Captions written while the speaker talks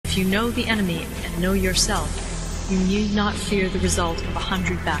If you know the enemy and know yourself, you need not fear the result of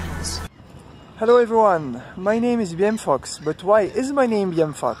 100 battles. Hello everyone, my name is BMfox, but why is my name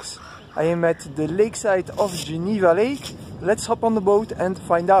BMfox? I am at the lakeside of Geneva Lake. Let's hop on the boat and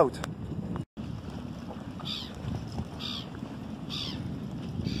find out.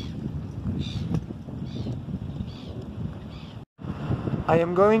 I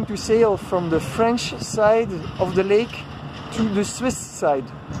am going to sail from the French side of the lake to the Swiss side.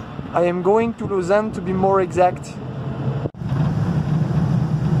 I am going to Lausanne to be more exact.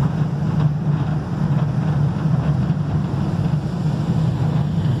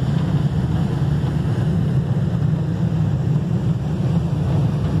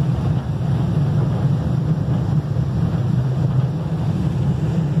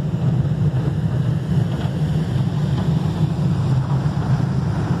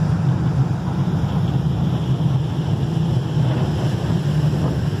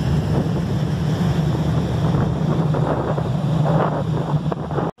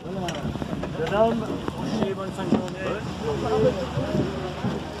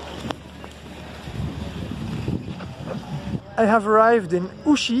 I have arrived in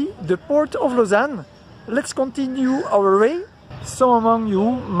Ouchy, the port of Lausanne. Let's continue our way. Some among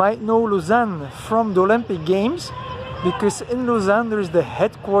you might know Lausanne from the Olympic Games, because in Lausanne there is the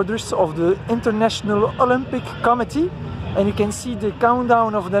headquarters of the International Olympic Committee, and you can see the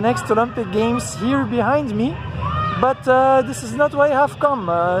countdown of the next Olympic Games here behind me. But this is not why I have come,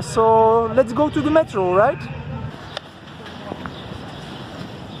 so let's go to the metro, right?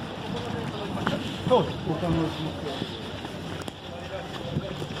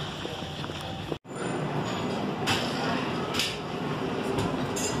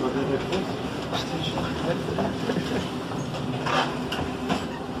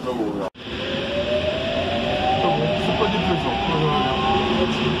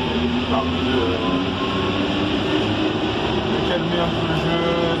 Calmer un peu le jeu,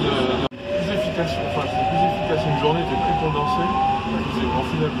 plus efficace, enfin c'est plus efficace, une journée était plus condensée, c'est en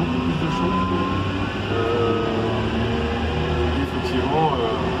final beaucoup plus de choses. Effectivement,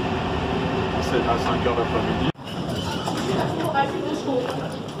 à 5 heures d'après-midi.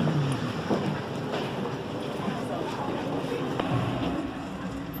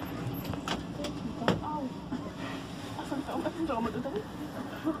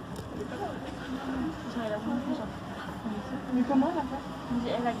 Mais comment elle a fait?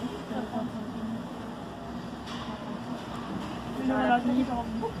 Elle a dit.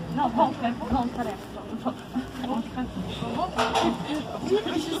 Non, pas en crème, non, en salaire. En crème. Oui,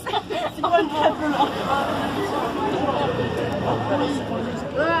 je sais. C'est quoi le crêpe là?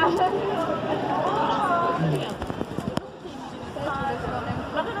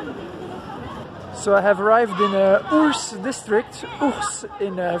 So I have arrived in Ours district. Ours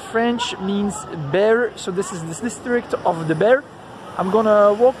in French means bear, so this is the district of the bear. I'm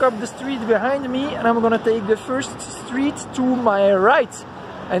gonna walk up the street behind me and I'm gonna take the first street to my right.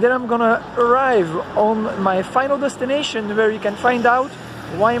 And then I'm gonna arrive on my final destination where you can find out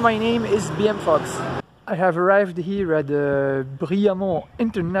why my name is BMfox. I have arrived here at the Briamont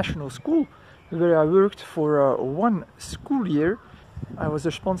International School, where I worked for one school year. I was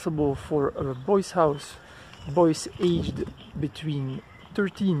responsible for a boys' house, boys aged between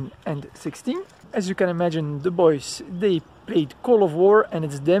 13 and 16. As you can imagine, the boys, they played Call of War, and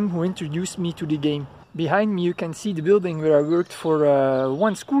it's them who introduced me to the game. Behind me you can see the building where I worked for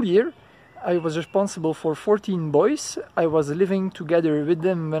one school year. I was responsible for 14 boys. I was living together with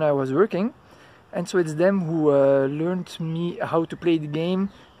them when I was working. And so it's them who learned me how to play the game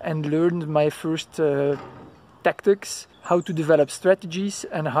and learned my first tactics, how to develop strategies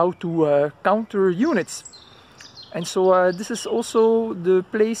and how to counter units. And so this is also the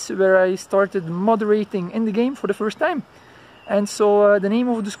place where I started moderating in the game for the first time. And so the name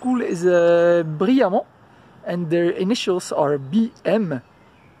of the school is Briamont, and their initials are BM.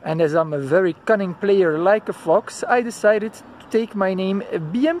 And as I'm a very cunning player like a fox, I decided to take my name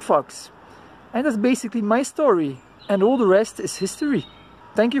BMfox. And that's basically my story, and all the rest is history.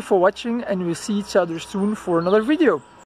 Thank you for watching, and we'll see each other soon for another video.